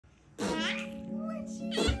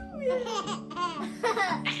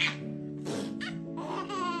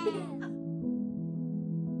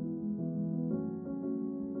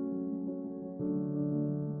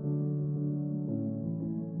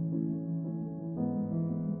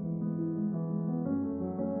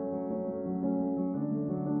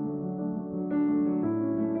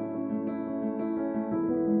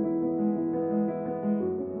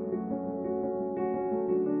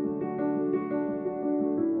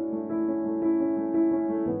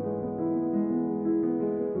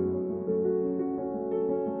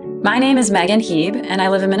My name is Megan Heeb, and I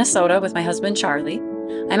live in Minnesota with my husband, Charlie.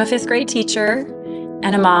 I'm a 5th grade teacher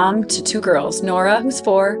and a mom to 2 girls, Nora, who's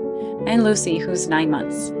 4, and Lucy, who's 9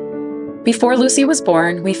 months. Before Lucy was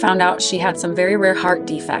born, we found out she had some very rare heart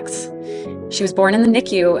defects. She was born in the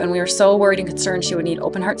NICU, and we were so worried and concerned she would need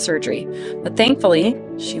open heart surgery, but thankfully,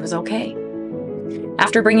 she was okay.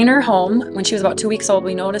 After bringing her home, when she was about 2 weeks old,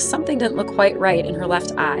 we noticed something didn't look quite right in her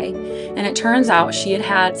left eye, and it turns out she had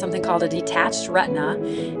had something called a detached retina,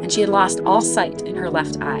 and she had lost all sight in her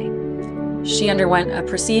left eye. She underwent a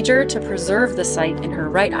procedure to preserve the sight in her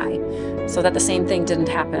right eye so that the same thing didn't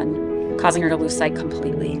happen, causing her to lose sight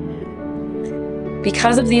completely.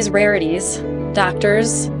 Because of these rarities,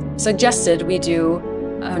 doctors suggested we do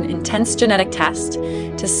an intense genetic test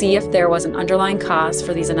to see if there was an underlying cause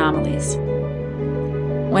for these anomalies.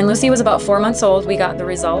 When Lucy was about 4 months old, we got the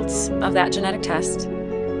results of that genetic test,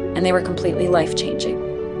 and they were completely life-changing.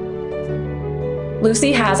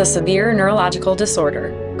 Lucy has a severe neurological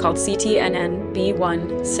disorder called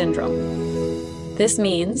CTNNB1 Syndrome. This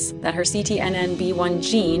means that her CTNNB1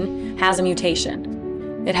 gene has a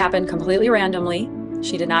mutation. It happened completely randomly.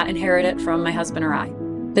 She did not inherit it from my husband or I.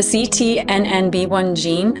 The CTNNB1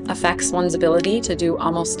 gene affects one's ability to do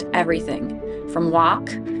almost everything, from walk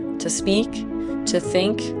to speak, to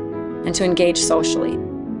think, and to engage socially.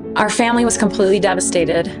 Our family was completely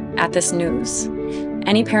devastated at this news.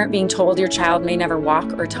 Any parent being told your child may never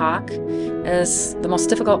walk or talk is the most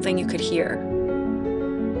difficult thing you could hear.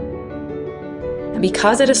 And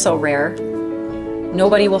because it is so rare,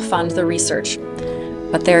 nobody will fund the research,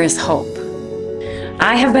 but there is hope.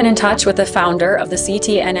 I have been in touch with the founder of the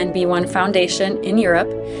CTNNB1 Foundation in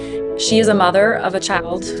Europe. She is a mother of a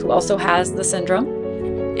child who also has the syndrome,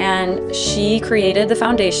 and she created the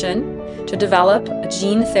foundation to develop a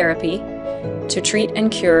gene therapy to treat and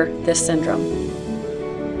cure this syndrome.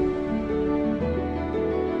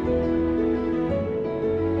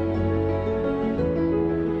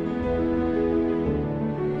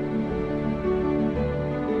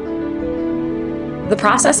 The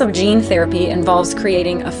process of gene therapy involves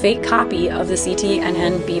creating a fake copy of the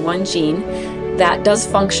CTNNB1 gene that does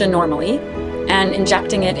function normally and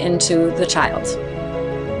injecting it into the child.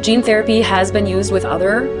 Gene therapy has been used with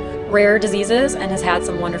other rare diseases and has had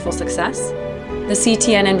some wonderful success. The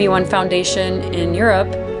CTNNB1 Foundation in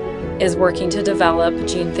Europe is working to develop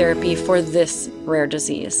gene therapy for this rare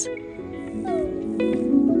disease.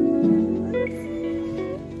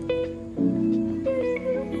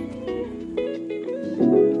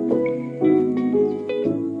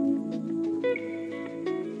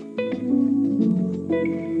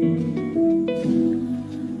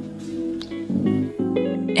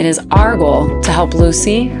 It is our goal to help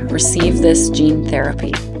Lucy receive this gene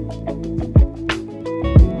therapy.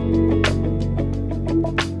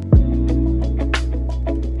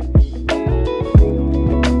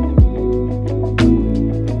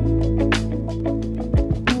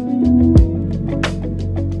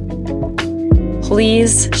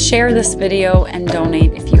 Please share this video and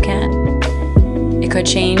donate if you can. It could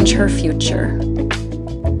change her future.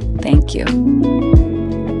 Thank you.